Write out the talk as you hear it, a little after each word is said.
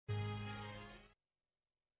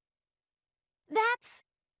droughts.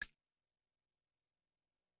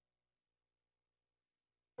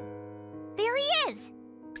 There he is!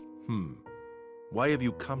 Why have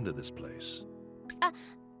you come to this place?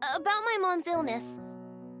 About my mom's illness.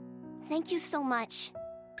 Thank you so much.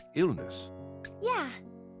 Illness? Yeah,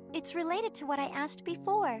 it's related to what I asked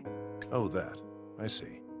before. Oh, that. I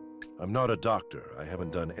see. I'm not a doctor. I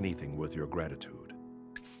haven't done anything worth your gratitude.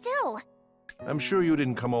 Still. I'm sure you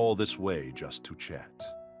didn't come all this way just to chat.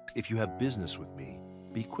 If you have business with me,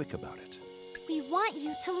 be quick about it. We want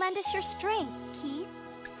you to lend us your strength, Keith.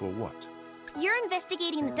 For what? You're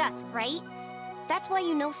investigating the dusk, right? That's why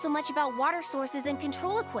you know so much about water sources and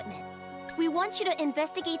control equipment. We want you to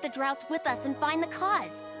investigate the droughts with us and find the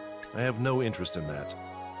cause. I have no interest in that.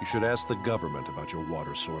 You should ask the government about your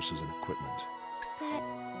water sources and equipment. But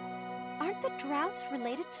aren't the droughts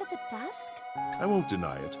related to the dusk? I won't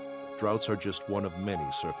deny it. Droughts are just one of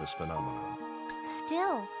many surface phenomena.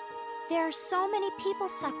 Still, there are so many people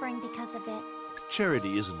suffering because of it.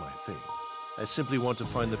 Charity isn't my thing. I simply want to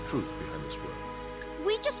find the truth behind this world.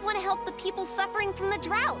 We just want to help the people suffering from the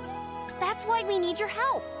droughts. That's why we need your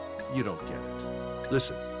help. You don't get it.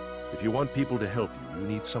 Listen, if you want people to help you, you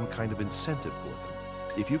need some kind of incentive for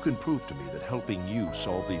them. If you can prove to me that helping you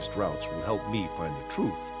solve these droughts will help me find the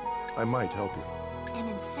truth, I might help you. An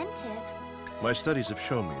incentive? My studies have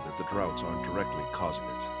shown me that the droughts aren't directly causing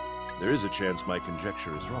it. There is a chance my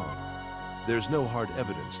conjecture is wrong. There's no hard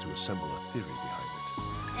evidence to assemble a theory behind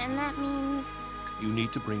it. And that means... You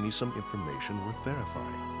need to bring me some information worth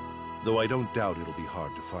verifying. Though I don't doubt it'll be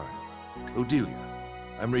hard to find. Odelia,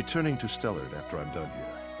 I'm returning to Stellard after I'm done here.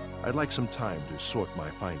 I'd like some time to sort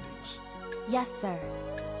my findings. Yes, sir.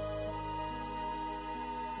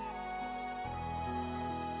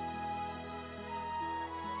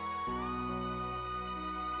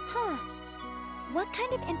 Huh. What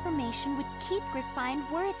kind of information would Keithgriff find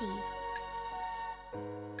worthy?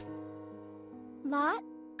 Lot?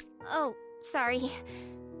 Oh, sorry.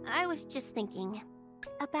 I was just thinking.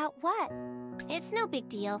 About what? It's no big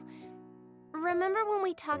deal. Remember when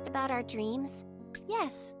we talked about our dreams?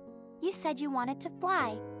 Yes. You said you wanted to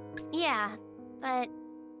fly. Yeah, but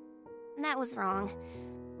that was wrong.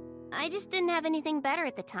 I just didn't have anything better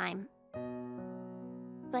at the time.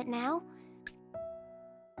 But now,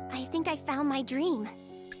 I think I found my dream.